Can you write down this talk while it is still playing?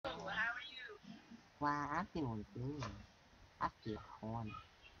Well, I'm doing good. I feel horny.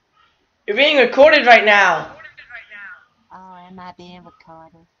 You're being recorded right now. Oh, am I being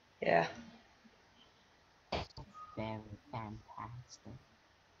recorded? Yeah. That's very fantastic.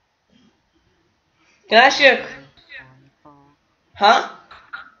 Can I ask you a... Recorded for? Huh?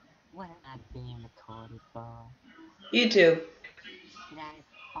 What am I being recorded for? YouTube.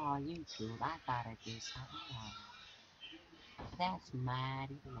 Oh, YouTube. I thought I did something wrong. That's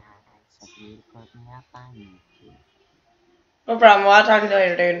mighty nice of you to put me up on YouTube. No problem. I'll talk to you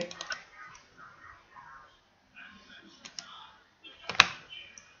later, dude.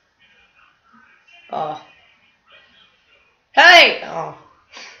 Oh. Hey! Oh.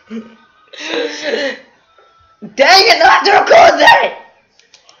 Dang it, not to record that!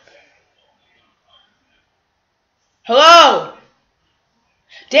 Hello!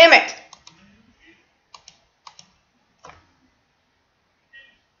 Damn it!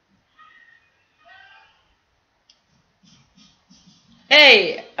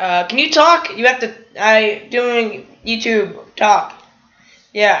 Hey, can you talk? You have to, doing YouTube talk.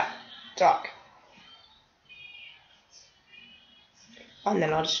 Yeah, talk. And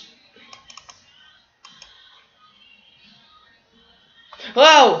then I'll just...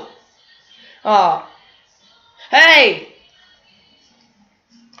 Hello! Oh. Hey!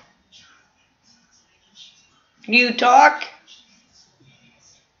 Can you talk?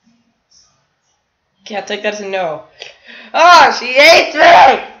 Can't take that as a no. Oh, she hates me!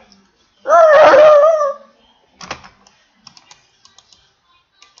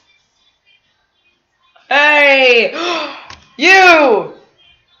 Hey! You!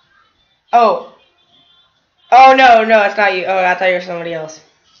 Oh. Oh, no, it's not you. Oh, I thought you were somebody else.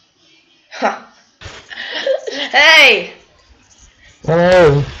 Hey!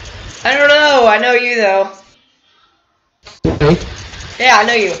 Hello. I don't know. I know you, though. Me? Yeah, I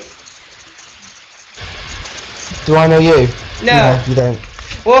know you. Do I know you? No. You don't.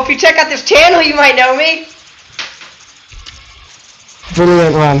 Well, if you check out this channel, you might know me.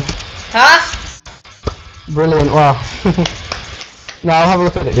 Brilliant, man. Huh? Brilliant, wow. No, I'll have a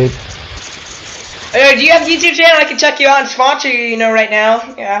look at it, dude. Do you have a YouTube channel? I can check you out and sponsor you, you know, right now.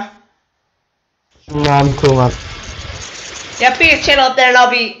 Yeah. No, I'm cool, man. Yeah, put your channel up there and I'll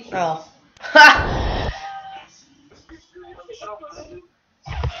be... Oh. Ha!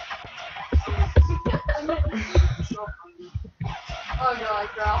 Oh god,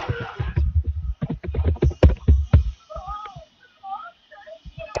 girl.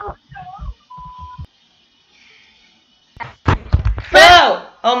 No!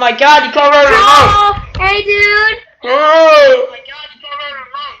 Oh my god, you can't remember Oh, hey dude! Oh my god, you can't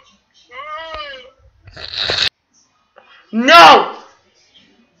remember No!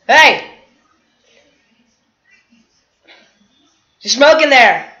 Hey! You're smoking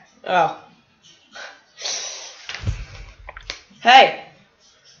there! Oh. Hey!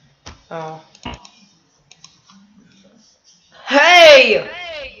 Oh. Hey!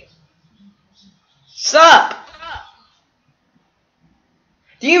 Sup?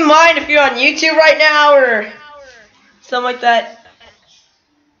 Do you mind if you're on YouTube right now or something like that?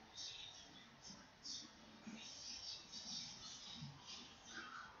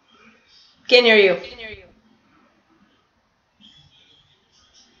 Can't hear you.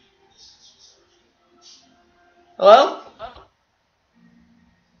 Hello?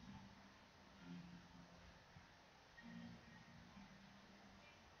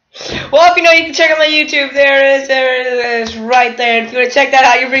 Well, if you know, you can check out my YouTube. There it is, right there. If you want to check that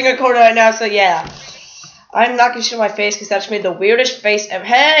out, you're being recorded right now, so yeah. I'm not going to show my face because that's made the weirdest face ever.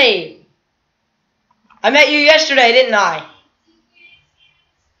 Hey! I met you yesterday, didn't I?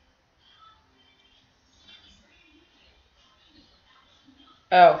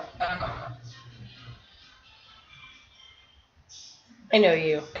 Oh. I know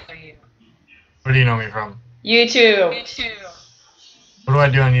you. Where do you know me from? YouTube. What do I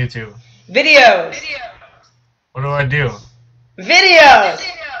do on YouTube? Videos. What do I do? Videos.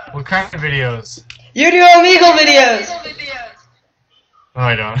 What kind of videos? You do Omegle videos. No,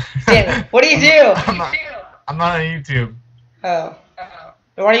 I don't. Damn it. What do you do? I'm not on YouTube. Oh.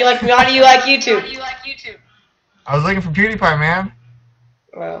 Why do you like YouTube? I was looking for PewDiePie, man.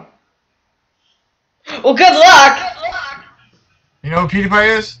 Well, good luck. You know who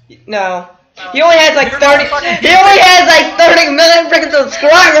PewDiePie is? No. He only has like 30. He only has like 30 million freaking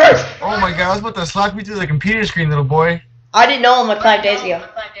subscribers. Oh my god, I was about to slap you through the computer screen, little boy. I didn't know him like 5 days ago.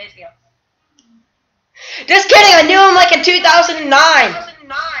 Just kidding. I knew him like in 2009.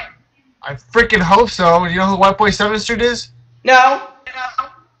 I freaking hope so. You know who White Boy 7 Street is? No.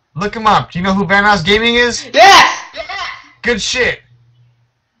 Look him up. Do you know who Van House Gaming is? Yes. Good shit.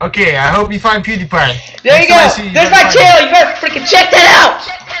 Okay, I hope you find PewDiePie. There you Next time I go. see you, There's better my find channel. You better freaking check that out.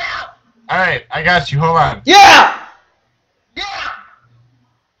 him. Alright, I got you. Hold on. Yeah.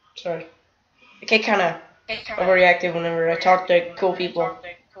 Sorry. I get kind of overreactive whenever I talk to cool people.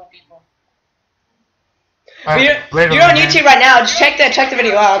 But Later, you're on man. YouTube right now. Just check the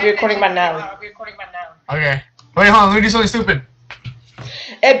video out. I'll be recording by now. Okay. Wait, hold on. Let me do something stupid.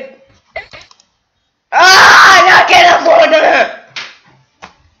 I'm not getting afford it.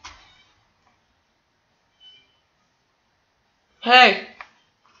 Hey.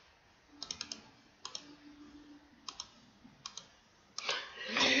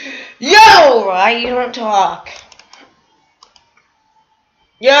 Yo, why you don't talk?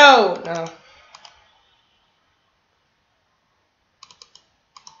 Yo, no.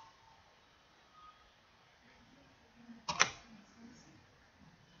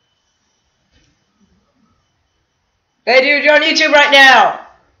 Hey, dude, you're on YouTube right now.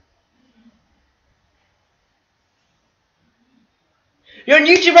 You're on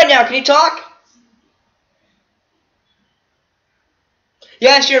YouTube right now. Can you talk?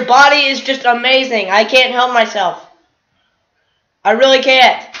 Yes, your body is just amazing. I can't help myself. I really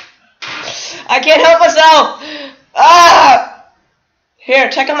can't. I can't help myself. Ah! Here,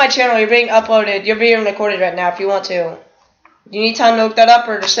 check out my channel. You're being uploaded. You're being recorded right now if you want to. Do you need time to look that up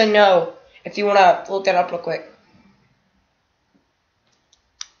or just say no if you want to look that up real quick?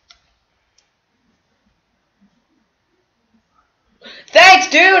 Thanks,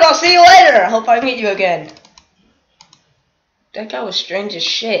 dude. I'll see you later. I hope I meet you again. That guy was strange as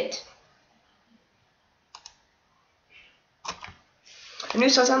shit. I knew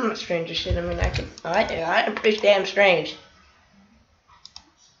something strange as shit. I mean, I'm pretty damn strange.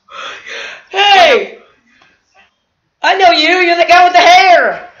 Hey! I know you. You're the guy with the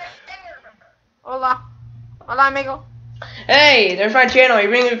hair. Hola. Hola, amigo. Hey, there's my channel.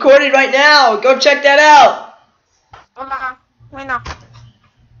 You're being recorded right now. Go check that out. Hola. Bueno.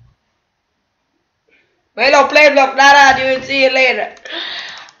 Well, play block, nada, dude. See you later.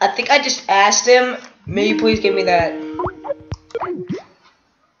 I think I just asked him. May you please give me that?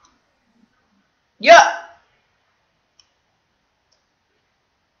 Yeah.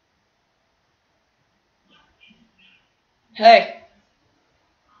 Hey.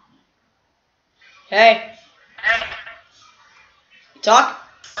 Hey. Talk.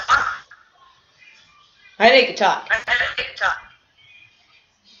 I think you talk.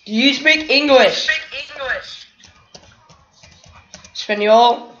 Do you speak English?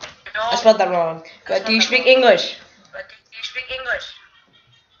 Espanol? I spelled that wrong. But do you speak English?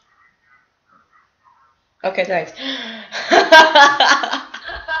 Okay, thanks.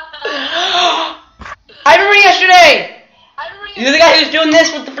 I remember yesterday! You're the guy who's doing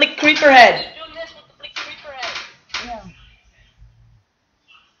this with the flick creeper head.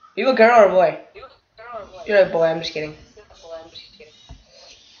 You a girl or a boy? You're a boy, I'm just kidding.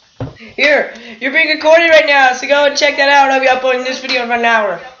 Here, you're being recorded right now, so go and check that out. I'll be uploading this video in about an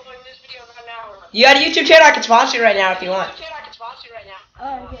hour. You got a YouTube channel? I can sponsor you right now if you want. Yes,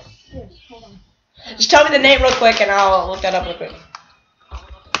 hold on. Just tell me the name real quick and I'll look that up real quick.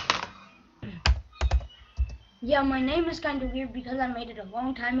 Yeah, my name is kind of weird because I made it a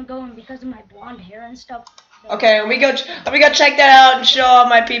long time ago and because of my blonde hair and stuff. Okay, let me go check that out and show all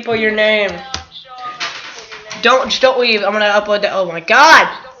my people your name. Don't leave. I'm gonna upload that. Oh my god!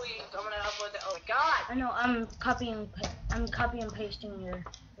 I know. I'm copying and pasting your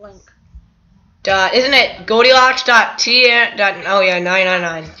link. Isn't it Goldilocks.tm? Oh yeah,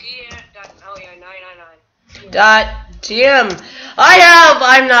 999. .tm.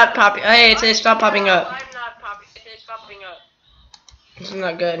 I'm not popping. Hey, it's not popping up. This is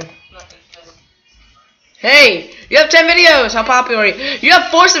not good. Hey, you have 10 videos. How popular are you? You have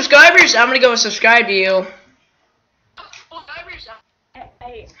 4 subscribers. I'm gonna go and subscribe to you.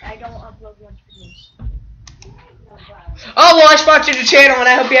 I don't upload much videos. Oh well, I sponsored your channel, and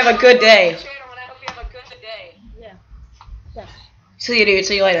I hope you have a good day. Yeah. Thanks. See you, dude.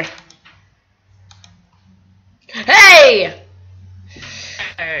 See you later. Hey!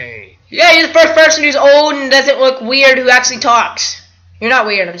 Hey. Yeah, you're the first person who's old and doesn't look weird who actually talks. You're not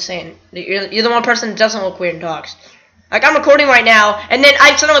weird, I'm saying. You're the one person that doesn't look weird and talks. Like, I'm recording right now, and then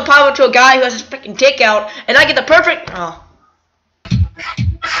I suddenly pop up to a guy who has his freaking dick out, and I get the perfect... Oh.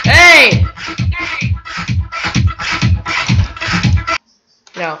 Hey!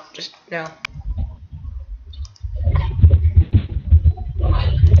 No, just... No.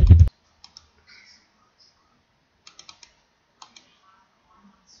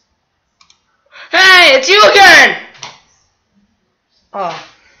 Hey, it's you again! Oh.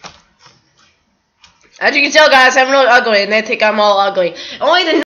 As you can tell, guys, I'm really ugly, and they think I'm all ugly. Only the